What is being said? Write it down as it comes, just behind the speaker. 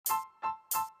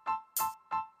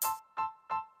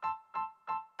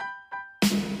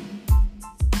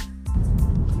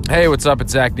Hey, what's up?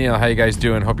 It's Zach Neal. How you guys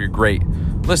doing? Hope you're great.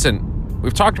 Listen,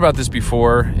 we've talked about this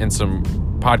before in some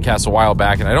podcasts a while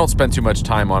back, and I don't spend too much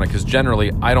time on it because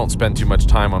generally I don't spend too much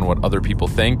time on what other people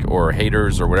think or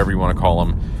haters or whatever you want to call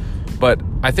them. But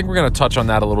I think we're going to touch on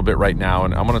that a little bit right now,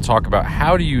 and I'm going to talk about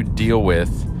how do you deal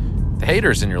with the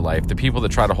haters in your life, the people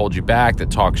that try to hold you back,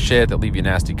 that talk shit, that leave you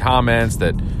nasty comments,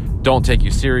 that don't take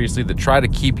you seriously, that try to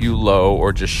keep you low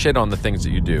or just shit on the things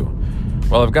that you do.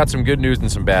 Well, I've got some good news and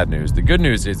some bad news. The good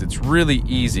news is it's really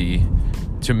easy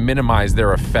to minimize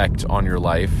their effect on your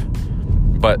life,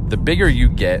 but the bigger you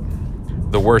get,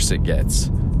 the worse it gets.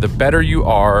 The better you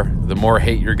are, the more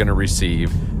hate you're going to receive.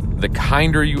 The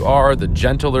kinder you are, the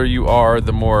gentler you are,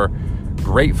 the more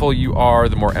grateful you are,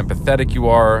 the more empathetic you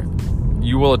are,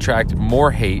 you will attract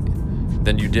more hate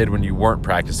than you did when you weren't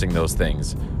practicing those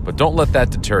things. But don't let that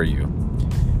deter you.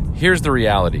 Here's the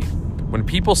reality. When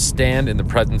people stand in the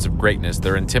presence of greatness,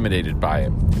 they're intimidated by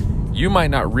it. You might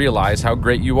not realize how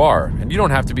great you are, and you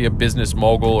don't have to be a business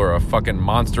mogul or a fucking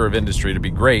monster of industry to be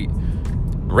great.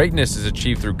 Greatness is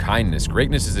achieved through kindness.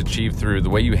 Greatness is achieved through the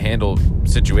way you handle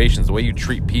situations, the way you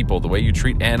treat people, the way you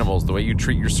treat animals, the way you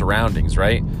treat your surroundings,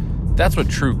 right? That's what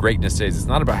true greatness is. It's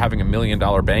not about having $1 million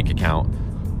bank account.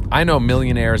 I know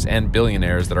millionaires and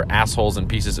billionaires that are assholes and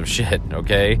pieces of shit,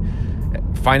 okay?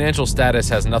 Financial status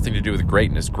has nothing to do with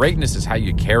greatness. Greatness is how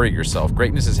you carry yourself.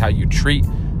 Greatness is how you treat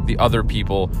the other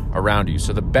people around you.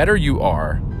 So the better you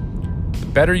are, the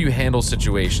better you handle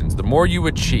situations, the more you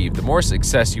achieve, the more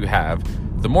success you have,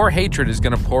 the more hatred is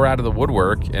going to pour out of the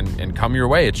woodwork and come your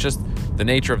way. It's just the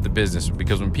nature of the business,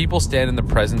 because when people stand in the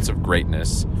presence of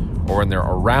greatness, or when they're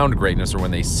around greatness, or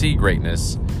when they see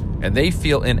greatness, and they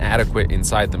feel inadequate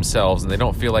inside themselves, and they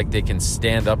don't feel like they can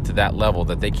stand up to that level,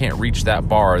 that they can't reach that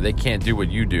bar, or they can't do what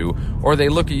you do, or they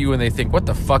look at you and they think, what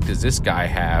the fuck does this guy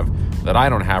have that I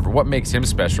don't have, or what makes him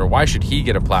special, or why should he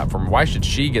get a platform, why should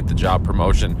she get the job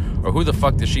promotion, or who the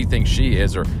fuck does she think she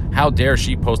is, or how dare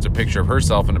she post a picture of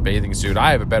herself in a bathing suit,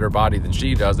 I have a better body than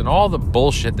she does, and all the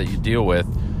bullshit that you deal with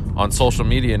on social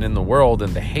media and in the world,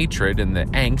 and the hatred and the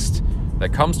angst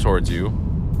that comes towards you.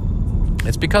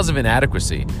 It's because of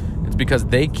inadequacy. It's because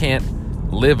they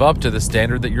can't live up to the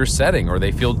standard that you're setting, or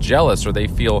they feel jealous, or they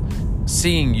feel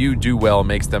seeing you do well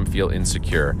makes them feel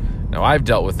insecure. Now, I've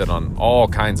dealt with it on all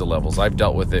kinds of levels. I've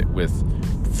dealt with it with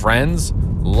friends,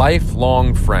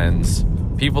 lifelong friends,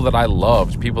 people that I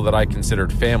loved, people that I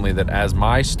considered family, that as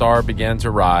my star began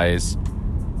to rise,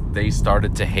 they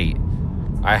started to hate.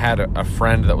 I had a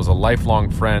friend that was a lifelong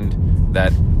friend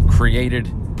that created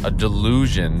a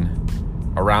delusion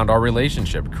around our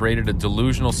relationship, created a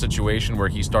delusional situation where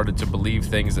he started to believe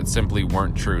things that simply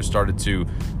weren't true, started to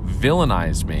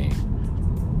villainize me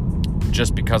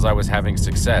just because I was having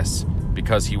success,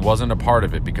 because he wasn't a part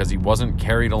of it, because he wasn't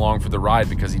carried along for the ride,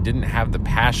 because he didn't have the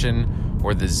passion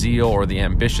or the zeal or the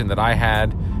ambition that I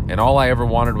had, and all I ever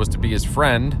wanted was to be his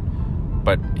friend,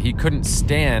 but he couldn't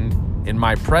stand in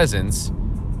my presence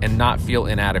and not feel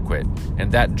inadequate,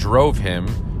 and that drove him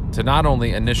to not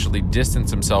only initially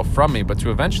distance himself from me, but to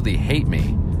eventually hate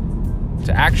me,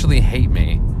 to actually hate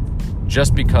me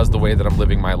just because the way that I'm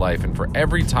living my life. And for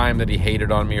every time that he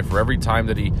hated on me, or for every time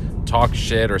that he talked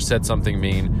shit or said something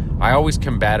mean, I always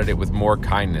combated it with more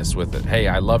kindness, with it. Hey,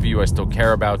 I love you. I still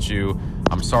care about you.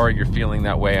 I'm sorry you're feeling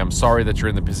that way. I'm sorry that you're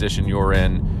in the position you're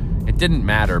in. It didn't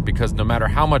matter, because no matter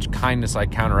how much kindness I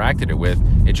counteracted it with,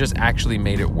 it just actually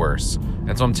made it worse.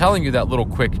 And so I'm telling you that little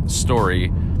quick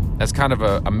story as kind of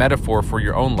a metaphor for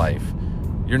your own life.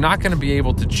 You're not going to be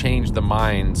able to change the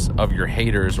minds of your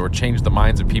haters, or change the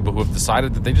minds of people who have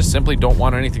decided that they just simply don't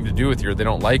want anything to do with you, or they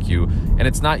don't like you. And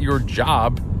it's not your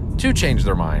job to change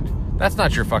their mind. That's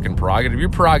not your fucking prerogative. Your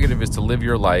prerogative is to live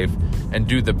your life and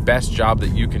do the best job that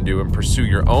you can do and pursue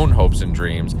your own hopes and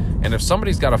dreams. And if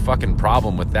somebody's got a fucking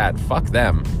problem with that, fuck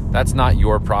them. That's not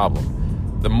your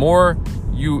problem. The more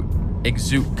you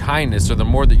exude kindness, or the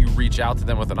more that you reach out to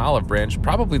them with an olive branch,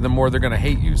 probably the more they're going to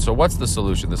hate you. So what's the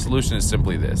solution? The solution is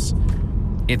simply this.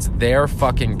 It's their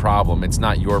fucking problem. It's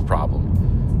not your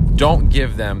problem. Don't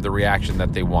give them the reaction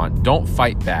that they want. Don't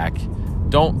fight back.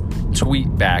 Don't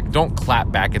tweet back. Don't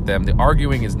clap back at them. The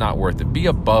arguing is not worth it. Be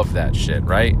above that shit,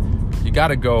 right? You got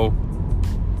to go,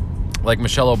 like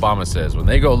Michelle Obama says, when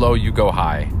they go low, you go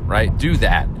high, right? Do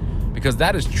that, because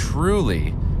that is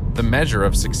truly the measure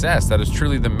of success. That is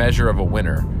truly the measure of a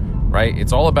winner, right?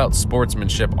 It's all about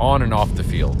sportsmanship on and off the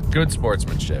field. Good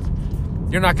sportsmanship.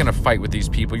 You're not going to fight with these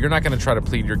people. You're not going to try to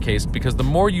plead your case, because the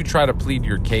more you try to plead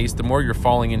your case, the more you're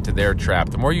falling into their trap.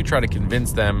 The more you try to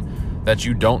convince them that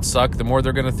you don't suck, the more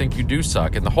they're going to think you do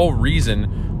suck. And the whole reason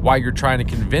why you're trying to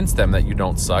convince them that you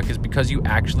don't suck is because you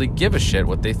actually give a shit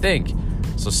what they think.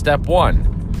 So step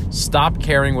one, Stop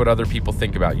caring what other people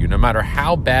think about you. No matter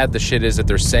how bad the shit is that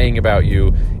they're saying about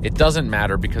you, it doesn't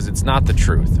matter because it's not the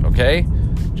truth, okay?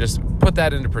 Just put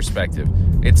that into perspective.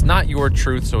 It's not your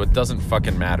truth, so it doesn't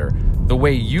fucking matter. The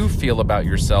way you feel about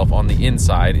yourself on the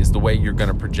inside is the way you're going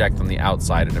to project on the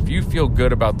outside. And if you feel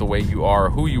good about the way you are,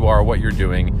 who you are, what you're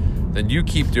doing, then you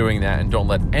keep doing that and don't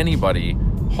let anybody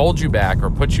hold you back or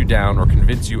put you down or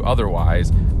convince you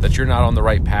otherwise that you're not on the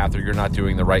right path or you're not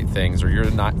doing the right things or you're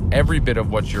not every bit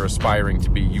of what you're aspiring to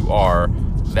be. You are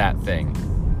that thing.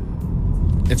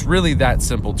 It's really that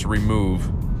simple to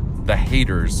remove the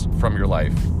haters from your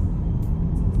life.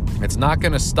 It's not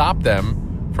going to stop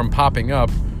them from popping up.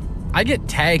 I get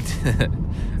tagged.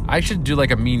 I should do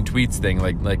like a mean tweets thing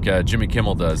like Jimmy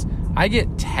Kimmel does. I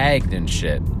get tagged in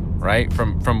shit, right?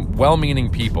 From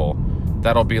well-meaning people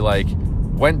that'll be like,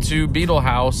 went to Beetle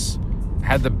House,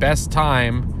 had the best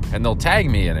time, and they'll tag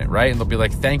me in it, right? And they'll be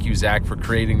like, thank you, Zach, for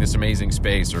creating this amazing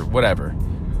space or whatever.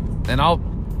 And I'll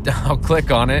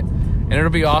click on it, and it'll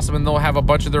be awesome, and they'll have a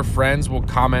bunch of their friends will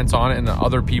comment on it, and the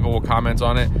other people will comment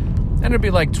on it, and it'll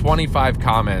be like 25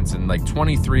 comments, and like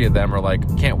 23 of them are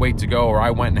like, can't wait to go, or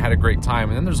I went and had a great time.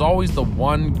 And then there's always the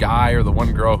one guy or the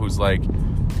one girl who's like,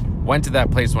 went to that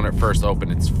place when it first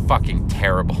opened. It's fucking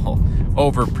terrible.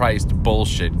 Overpriced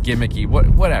bullshit, gimmicky,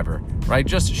 whatever, right?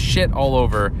 Just shit all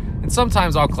over. And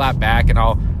sometimes I'll clap back and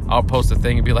I'll post a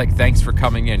thing and be like, thanks for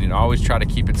coming in. You know, I always try to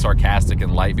keep it sarcastic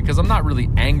and light because I'm not really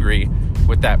angry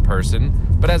with that person.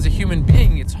 But as a human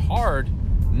being, it's hard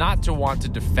not to want to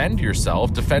defend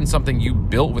yourself, defend something you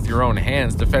built with your own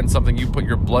hands, defend something you put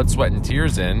your blood, sweat, and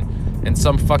tears in, and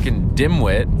some fucking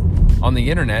dimwit on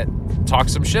the internet talk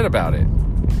some shit about it.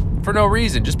 For no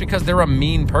reason, just because they're a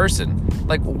mean person.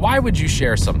 Like, why would you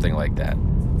share something like that?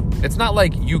 It's not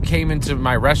like you came into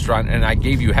my restaurant and I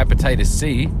gave you hepatitis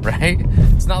C, right?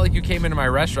 It's not like you came into my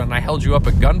restaurant and I held you up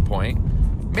at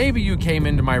gunpoint. Maybe you came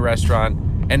into my restaurant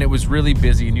and it was really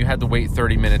busy and you had to wait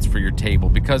 30 minutes for your table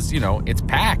because, you know, it's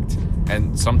packed.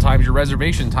 And sometimes your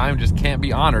reservation time just can't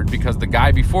be honored because the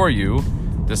guy before you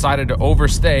decided to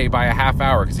overstay by a half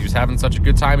hour because he was having such a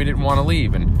good time he didn't want to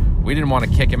leave. And we didn't want to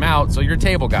kick him out, so your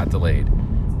table got delayed.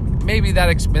 Maybe that,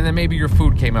 and then maybe your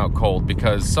food came out cold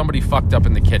because somebody fucked up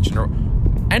in the kitchen, or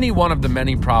any one of the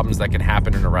many problems that can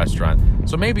happen in a restaurant.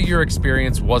 So maybe your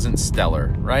experience wasn't stellar,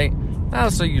 right?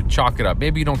 So you chalk it up.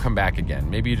 Maybe you don't come back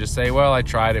again. Maybe you just say, well, I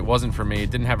tried, it wasn't for me,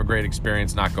 didn't have a great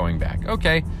experience, not going back.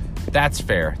 Okay, that's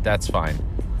fair, that's fine.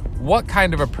 What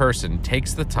kind of a person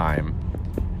takes the time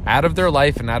out of their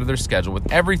life and out of their schedule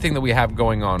with everything that we have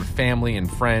going on, family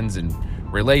and friends and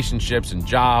relationships and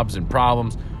jobs and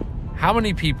problems? How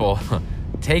many people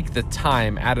take the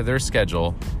time out of their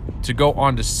schedule to go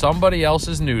onto somebody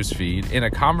else's newsfeed in a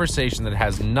conversation that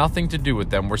has nothing to do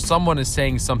with them, where someone is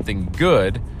saying something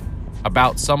good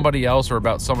about somebody else or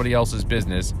about somebody else's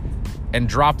business, and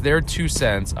drop their 2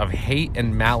 cents of hate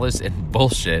and malice and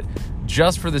bullshit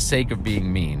just for the sake of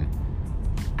being mean?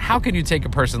 How can you take a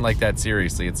person like that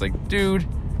seriously? It's like, dude,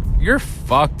 you're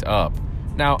fucked up.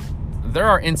 Now, there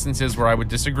are instances where I would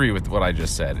disagree with what I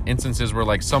just said. Instances where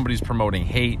like somebody's promoting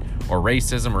hate or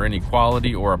racism or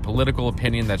inequality or a political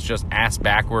opinion that's just ass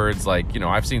backwards. Like, you know,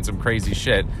 I've seen some crazy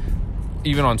shit,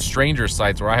 even on stranger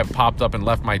sites, where I have popped up and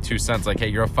left my 2 cents like, hey,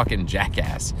 you're a fucking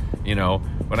jackass. You know,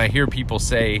 when I hear people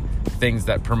say things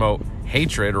that promote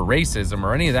hatred or racism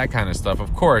or any of that kind of stuff,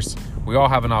 of course, we all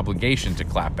have an obligation to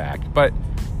clap back. But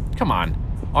come on.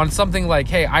 On something like,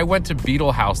 hey, I went to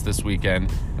Beetle House this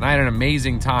weekend and I had an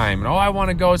amazing time, and oh, I want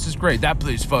to go, this is great, that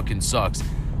place fucking sucks.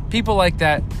 People like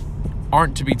that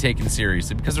aren't to be taken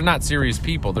seriously because they're not serious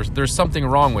people. There's something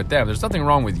wrong with them. There's nothing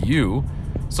wrong with you.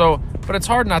 So, but it's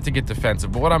hard not to get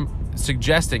defensive. But what I'm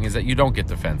suggesting is that you don't get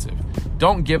defensive.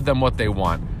 Don't give them what they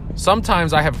want.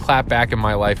 Sometimes I have clapped back in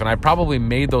my life, and I probably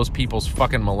made those people's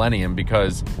fucking millennium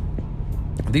because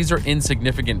these are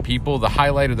insignificant people. The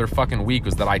highlight of their fucking week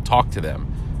was that I talked to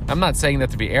them. I'm not saying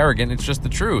that to be arrogant. It's just the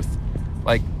truth.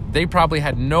 Like, they probably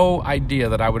had no idea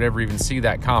that I would ever even see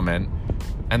that comment.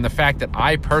 And the fact that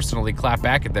I personally clapped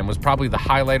back at them was probably the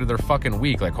highlight of their fucking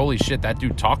week. Like, holy shit, that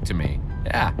dude talked to me.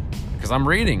 Yeah, because I'm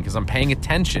reading, because I'm paying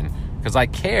attention, because I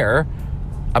care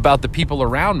about the people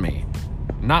around me.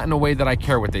 Not in a way that I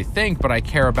care what they think, but I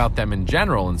care about them in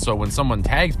general. And so when someone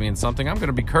tags me in something, I'm going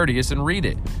to be courteous and read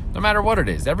it, no matter what it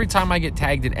is. Every time I get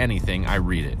tagged in anything, I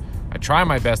read it. I try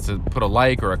my best to put a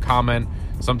like or a comment.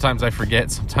 Sometimes I forget.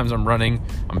 Sometimes I'm running.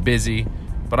 I'm busy.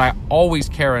 But I always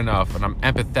care enough, and I'm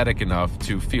empathetic enough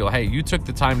to feel, hey, you took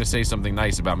the time to say something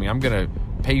nice about me. I'm going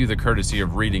to pay you the courtesy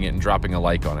of reading it and dropping a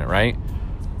like on it, right?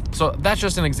 So that's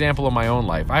just an example of my own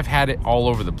life. I've had it all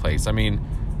over the place. I mean,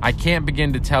 I can't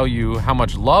begin to tell you how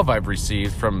much love I've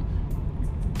received from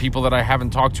people that I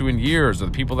haven't talked to in years, or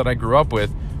the people that I grew up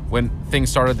with when things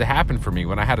started to happen for me,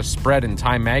 when I had a spread in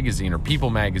Time Magazine or People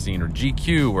Magazine or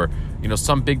GQ, or,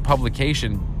 some big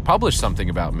publication published something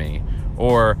about me,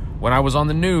 or when I was on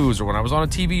the news, or when I was on a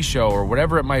TV show, or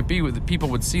whatever it might be, people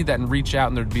would see that and reach out,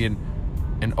 and there'd be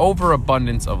an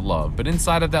overabundance of love. But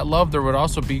inside of that love, there would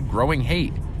also be growing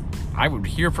hate. I would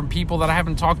hear from people that I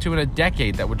haven't talked to in a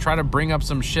decade that would try to bring up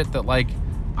some shit that, like,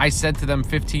 I said to them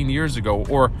 15 years ago.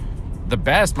 Or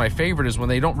my favorite is when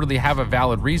they don't really have a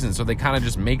valid reason, so they kind of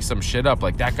just make some shit up,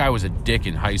 like, that guy was a dick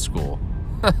in high school.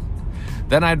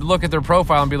 Then I'd look at their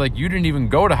profile and be like, you didn't even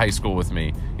go to high school with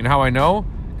me. You know how I know?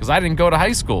 Because I didn't go to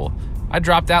high school. I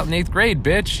dropped out in 8th grade,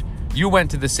 bitch. You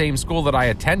went to the same school that I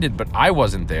attended, but I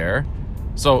wasn't there.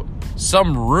 So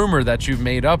some rumor that you've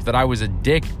made up that I was a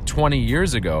dick 20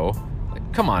 years ago,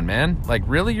 like, come on, man. Like,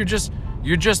 really? You're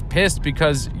just pissed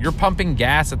because you're pumping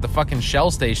gas at the fucking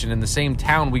Shell station in the same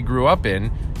town we grew up in.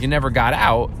 You never got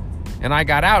out, and I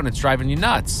got out, and it's driving you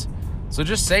nuts. So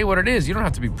just say what it is. You don't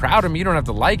have to be proud of me. You don't have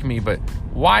to like me, but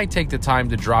why take the time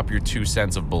to drop your 2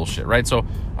 cents of bullshit, right? So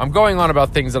I'm going on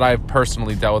about things that I've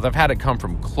personally dealt with. I've had it come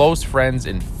from close friends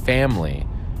and family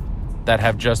that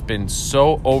have just been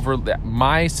so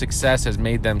my success has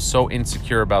made them so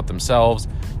insecure about themselves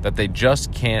that they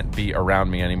just can't be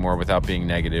around me anymore without being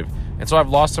negative. And so I've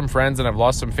lost some friends, and I've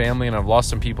lost some family, and I've lost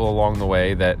some people along the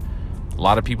way that a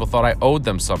lot of people thought I owed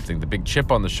them something, the big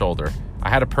chip on the shoulder. I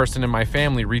had a person in my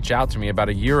family reach out to me about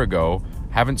a year ago.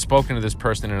 Haven't spoken to this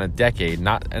person in a decade,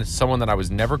 not as someone that I was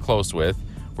never close with.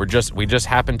 We just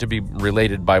happened to be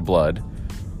related by blood.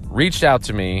 Reached out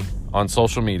to me on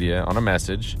social media on a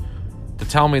message to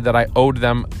tell me that I owed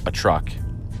them a truck.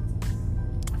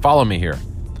 Follow me here.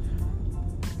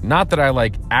 Not that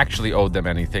I actually owed them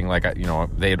anything, I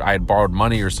had borrowed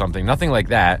money or something, nothing like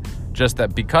that. Just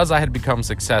that because I had become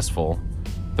successful,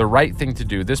 the right thing to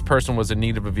do, this person was in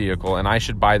need of a vehicle and I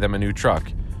should buy them a new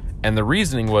truck. And the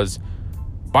reasoning was,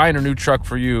 buying a new truck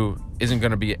for you isn't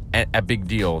going to be a big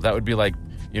deal. That would be like,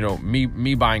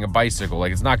 me buying a bicycle.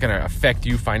 It's not going to affect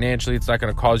you financially. It's not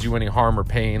going to cause you any harm or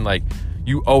pain.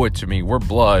 You owe it to me. We're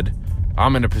blood.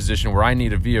 I'm in a position where I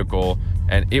need a vehicle,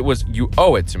 and it was, you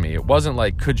owe it to me. It wasn't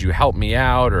like, could you help me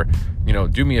out or,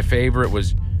 do me a favor? It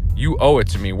was, you owe it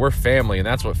to me. We're family, and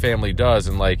that's what family does.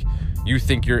 And you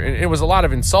think it was a lot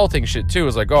of insulting shit too. It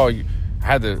was like, oh, you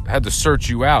had to search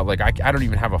you out. I don't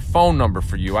even have a phone number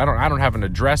for you. I don't have an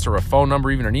address or a phone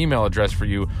number, even an email address for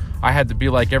you. I had to be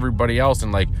like everybody else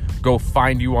and go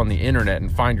find you on the internet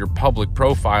and find your public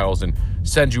profiles and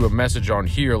send you a message on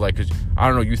here. 'Cause I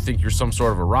don't know, you think you're some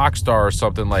sort of a rock star or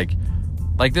something. Like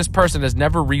this person has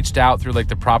never reached out through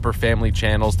the proper family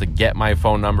channels to get my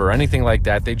phone number or anything like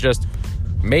that. They just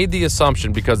made the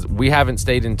assumption, because we haven't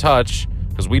stayed in touch,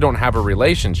 because we don't have a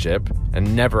relationship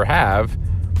and never have,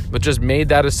 but just made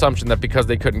that assumption that because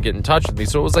they couldn't get in touch with me.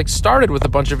 So it was started with a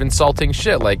bunch of insulting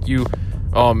shit.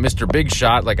 Mr. Big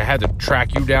Shot, I had to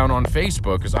track you down on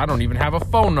Facebook because I don't even have a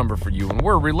phone number for you and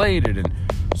we're related. And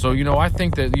so, I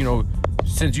think that,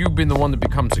 since you've been the one to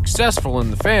become successful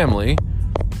in the family,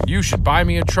 you should buy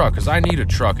me a truck because I need a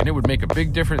truck and it would make a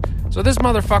big difference. So this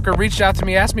motherfucker reached out to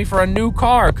me, asked me for a new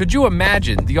car. Could you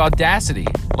imagine the audacity?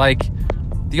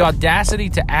 The audacity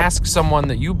to ask someone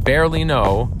that you barely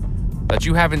know, that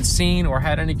you haven't seen or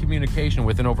had any communication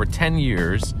with in over 10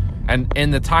 years, and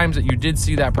in the times that you did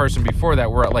see that person before that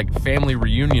were at family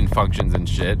reunion functions and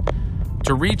shit,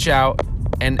 to reach out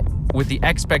and with the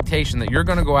expectation that you're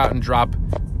going to go out and drop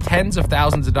tens of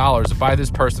thousands of dollars to buy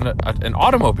this person an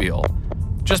automobile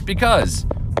just because.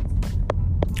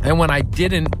 And when I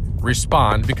didn't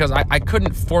respond, because I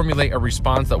couldn't formulate a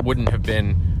response that wouldn't have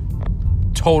been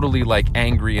totally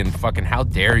angry and fucking how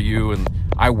dare you, and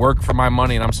I work for my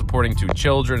money and I'm supporting 2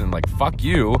 children and fuck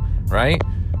you, right?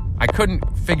 I couldn't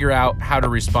figure out how to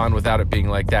respond without it being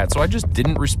like that. So I just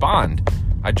didn't respond.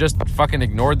 I just fucking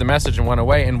ignored the message and went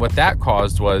away. And what that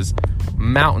caused was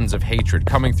mountains of hatred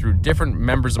coming through different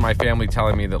members of my family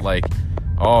telling me that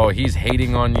oh, he's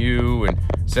hating on you and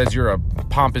says you're a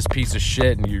pompous piece of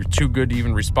shit and you're too good to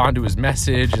even respond to his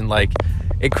message. And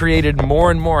it created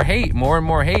more and more hate, more and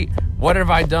more hate. What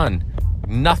have I done?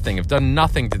 Nothing. I've done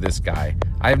nothing to this guy.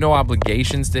 I have no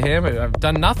obligations to him. I've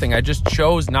done nothing. I just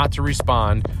chose not to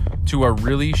respond to a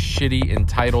really shitty,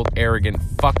 entitled, arrogant,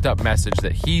 fucked up message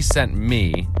that he sent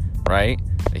me, right?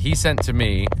 That he sent to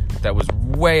me that was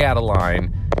way out of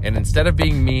line. And instead of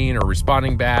being mean or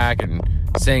responding back and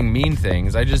saying mean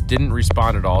things, I just didn't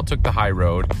respond at all, took the high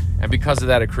road. And because of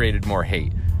that, it created more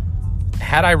hate.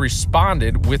 Had I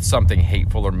responded with something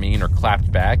hateful or mean or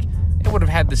clapped back, it would have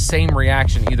had the same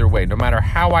reaction either way. No matter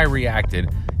how I reacted,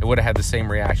 it would have had the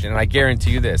same reaction. And I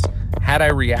guarantee you this, had I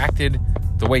reacted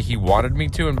the way he wanted me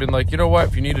to and been like, you know what,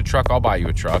 if you need a truck, I'll buy you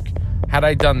a truck. Had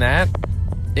I done that,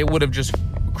 it would have just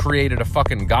created a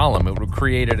fucking golem. It would have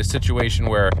created a situation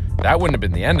where that wouldn't have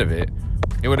been the end of it.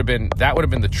 That would have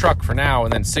been the truck for now,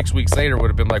 and then 6 weeks later would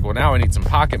have been like, well, now I need some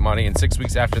pocket money, and 6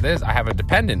 weeks after this, I have a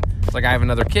dependent. It's like I have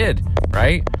another kid,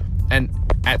 right? And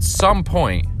at some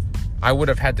point, I would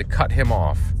have had to cut him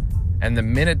off. And the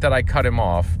minute that I cut him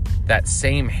off, that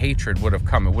same hatred would have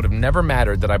come. It would have never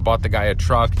mattered that I bought the guy a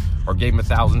truck or gave him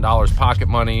 $1,000 pocket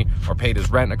money or paid his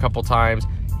rent a couple times.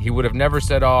 He would have never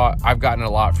said, oh, I've gotten a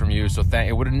lot from you, so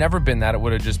it would have never been that. It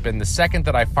would have just been the second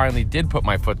that I finally did put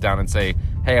my foot down and say,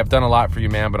 hey, I've done a lot for you,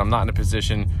 man, but I'm not in a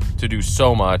position to do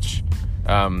so much.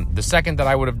 The second that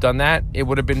I would have done that, it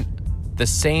would have been the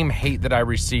same hate that I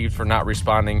received for not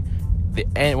responding.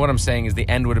 What I'm saying is the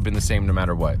end would have been the same no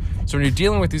matter what. So when you're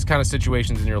dealing with these kind of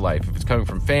situations in your life, if it's coming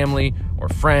from family or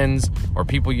friends or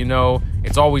people you know,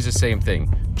 it's always the same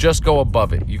thing. Just go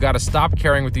above it. You got to stop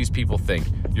caring what these people think.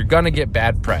 You're going to get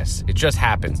bad press. It just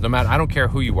happens. No matter, I don't care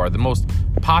who you are. The most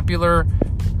popular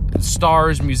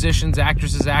stars, musicians,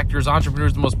 actresses, actors,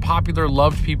 entrepreneurs, the most popular,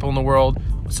 loved people in the world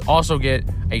also get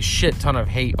a shit ton of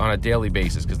hate on a daily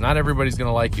basis because not everybody's going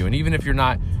to like you. And even if you're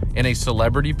not in a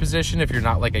celebrity position, if you're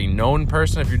not like a known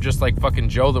person, if you're just like fucking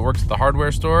Joe that works at the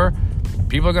hardware store,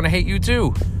 people are going to hate you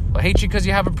too. They'll hate you because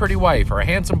you have a pretty wife or a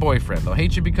handsome boyfriend. They'll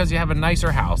hate you because you have a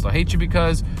nicer house. They'll hate you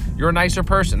because you're a nicer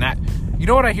person. You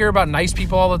know what I hear about nice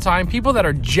people all the time? People that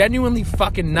are genuinely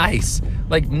fucking nice.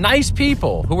 Like nice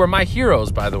people, who are my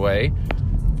heroes, by the way.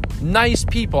 Nice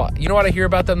people. You know what I hear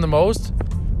about them the most?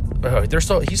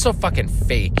 He's so fucking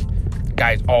fake.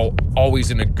 Guy's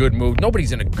always in a good mood.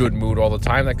 Nobody's in a good mood all the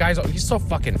time. He's so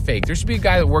fucking fake. There should be a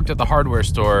guy that worked at the hardware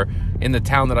store in the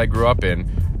town that I grew up in.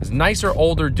 This nicer,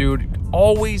 older dude,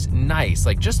 always nice.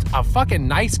 Like, just a fucking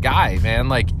nice guy, man.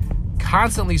 Like,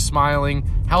 constantly smiling,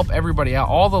 help everybody out.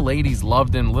 All the ladies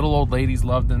loved him. Little old ladies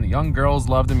loved him. The young girls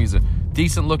loved him. He's a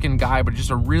decent-looking guy, but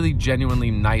just a really genuinely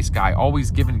nice guy.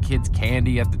 Always giving kids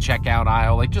candy at the checkout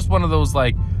aisle. Like, just one of those,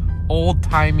 like,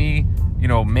 old-timey,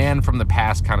 man from the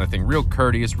past kind of thing. Real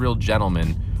courteous, real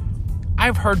gentleman.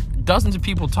 I've heard dozens of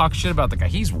people talk shit about the guy.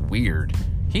 He's weird.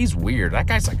 That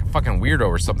guy's like a fucking weirdo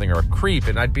or something, or a creep.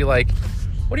 And I'd be like,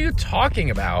 what are you talking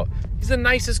about? He's the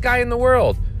nicest guy in the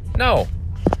world. No,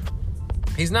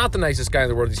 he's not the nicest guy in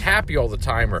the world. He's happy all the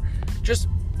time. Or just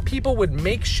people would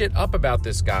make shit up about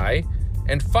this guy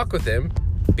and fuck with him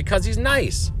because he's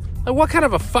nice. Like, what kind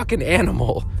of a fucking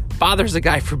animal bothers a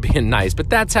guy for being nice? But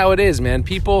that's how it is, man.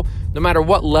 People, no matter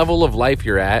what level of life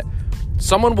you're at,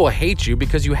 someone will hate you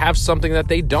because you have something that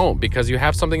they don't, because you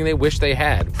have something they wish they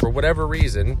had. For whatever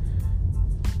reason,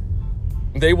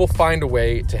 they will find a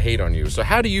way to hate on you. So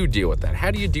how do you deal with that?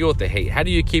 How do you deal with the hate? How do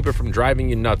you keep it from driving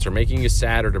you nuts or making you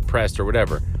sad or depressed or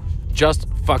whatever? Just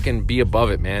fucking be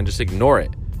above it, man. Just ignore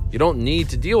it. You don't need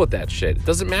to deal with that shit. It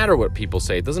doesn't matter what people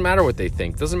say. It doesn't matter what they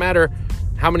think. It doesn't matter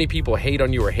how many people hate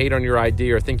on you or hate on your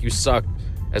idea or think you suck.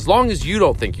 As long as you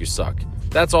don't think you suck,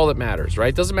 that's all that matters, right?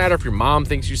 It doesn't matter if your mom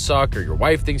thinks you suck or your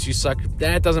wife thinks you suck.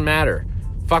 That doesn't matter.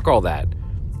 Fuck all that.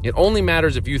 It only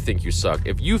matters if you think you suck.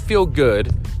 If you feel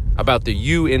good about the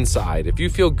you inside, if you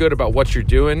feel good about what you're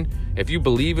doing, if you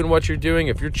believe in what you're doing,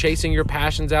 if you're chasing your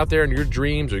passions out there and your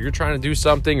dreams, or you're trying to do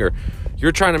something, or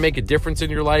you're trying to make a difference in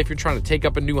your life, you're trying to take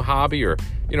up a new hobby, or,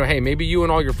 hey, maybe you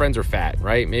and all your friends are fat,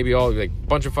 right? Maybe all like a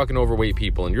bunch of fucking overweight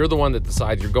people, and you're the one that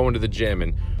decides you're going to the gym,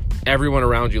 and everyone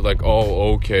around you like,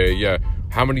 oh, okay, yeah.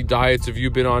 How many diets have you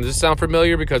been on? Does this sound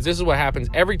familiar? Because this is what happens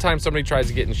every time somebody tries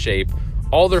to get in shape.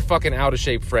 All their fucking out of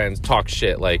shape friends talk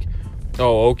shit like,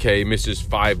 oh, okay, Mrs.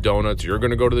 5 Donuts, you're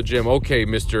going to go to the gym. Okay,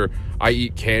 Mr. I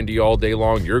eat candy all day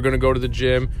long. You're going to go to the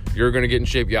gym. You're going to get in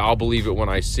shape. Yeah, I'll believe it when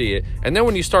I see it. And then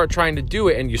when you start trying to do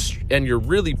it and you're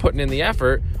really putting in the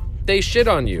effort, they shit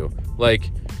on you.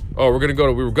 Like, oh, we were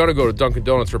going to go to Dunkin'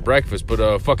 Donuts for breakfast,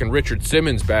 but fucking Richard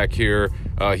Simmons back here,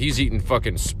 he's eating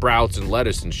fucking sprouts and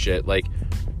lettuce and shit. Like,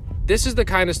 this is the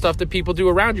kind of stuff that people do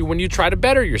around you when you try to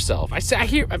better yourself. I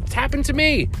hear it's happened to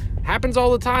me. Happens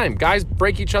all the time. Guys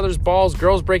break each other's balls.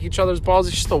 Girls break each other's balls.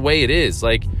 It's just the way it is.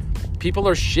 Like, people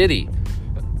are shitty.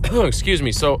 Excuse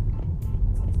me. So,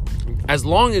 as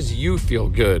long as you feel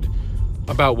good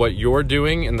about what you're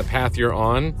doing and the path you're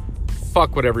on,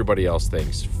 fuck what everybody else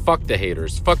thinks. Fuck the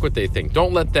haters. Fuck what they think.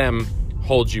 Don't let them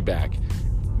hold you back.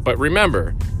 But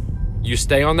remember, you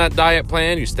stay on that diet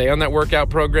plan, you stay on that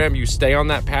workout program, you stay on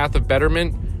that path of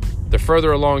betterment, the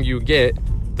further along you get,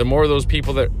 the more those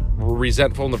people that were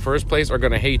resentful in the first place are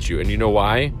going to hate you. And you know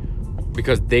why?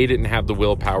 because they didn't have the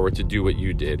willpower to do what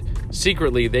you did.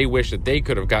 Secretly, they wish that they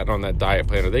could have gotten on that diet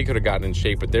plan or they could have gotten in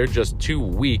shape, but they're just too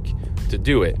weak to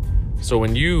do it. So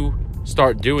when you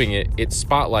start doing it, it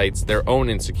spotlights their own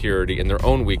insecurity and their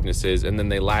own weaknesses, and then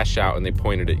they lash out and they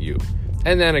point it at you.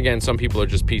 And then again, some people are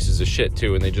just pieces of shit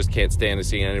too, and they just can't stand to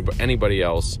see anybody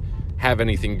else have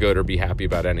anything good or be happy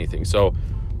about anything. So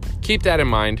keep that in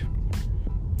mind.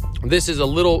 This is a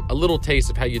little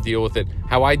taste of how you deal with it.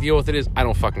 How I deal with it is I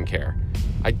don't fucking care.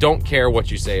 I don't care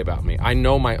what you say about me. I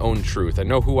know my own truth. I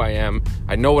know who I am.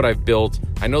 I know what I've built.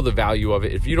 I know the value of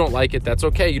it. If you don't like it, that's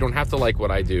okay. You don't have to like what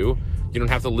I do. You don't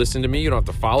have to listen to me. You don't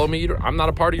have to follow me. I'm not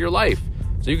a part of your life.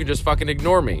 So you can just fucking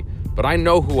ignore me. But I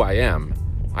know who I am.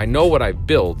 I know what I've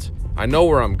built. I know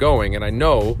where I'm going, and I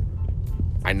know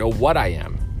what I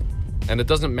am. And it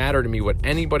doesn't matter to me what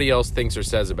anybody else thinks or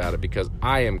says about it, because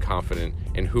I am confident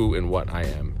in who and what I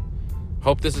am.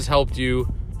 Hope this has helped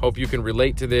you. Hope you can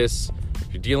relate to this.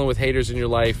 If you're dealing with haters in your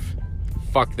life,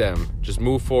 fuck them. Just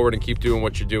move forward and keep doing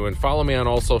what you're doing. Follow me on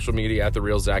all social media at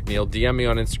 @TheRealZachNeil. DM me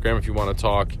on Instagram if you want to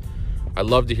talk. I'd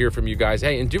love to hear from you guys.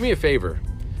 Hey, and do me a favor.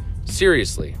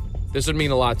 Seriously, this would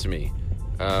mean a lot to me.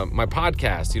 My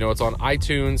podcast, it's on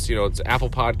iTunes, it's Apple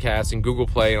Podcasts and Google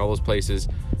Play and all those places.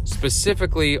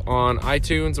 Specifically on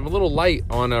iTunes, I'm a little light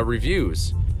on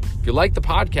reviews. If you like the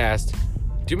podcast,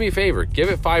 do me a favor, give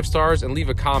it 5 stars and leave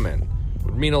a comment. It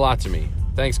would mean a lot to me.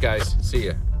 Thanks, guys. See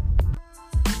ya.